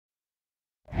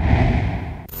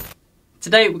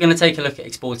Today we're going to take a look at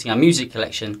exporting our music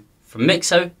collection from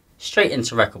MIXO straight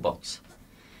into Rekordbox.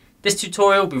 This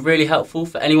tutorial will be really helpful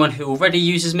for anyone who already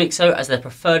uses MIXO as their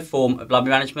preferred form of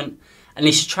library management and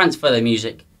needs to transfer their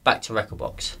music back to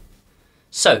Rekordbox.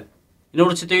 So, in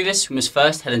order to do this, we must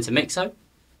first head into MIXO.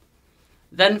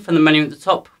 Then from the menu at the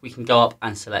top, we can go up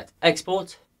and select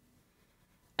Export.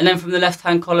 And then from the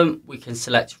left-hand column, we can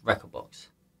select Rekordbox.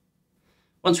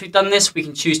 Once we've done this, we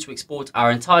can choose to export our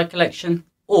entire collection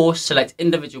or select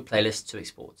individual playlists to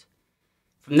export.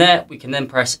 From there, we can then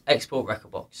press Export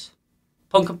Rekordbox.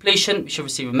 Upon completion, we should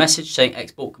receive a message saying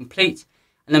Export Complete,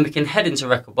 and then we can head into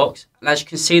Rekordbox, and as you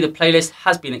can see, the playlist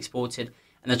has been exported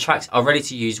and the tracks are ready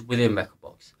to use within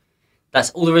Rekordbox.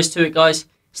 That's all there is to it, guys.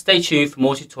 Stay tuned for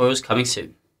more tutorials coming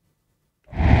soon.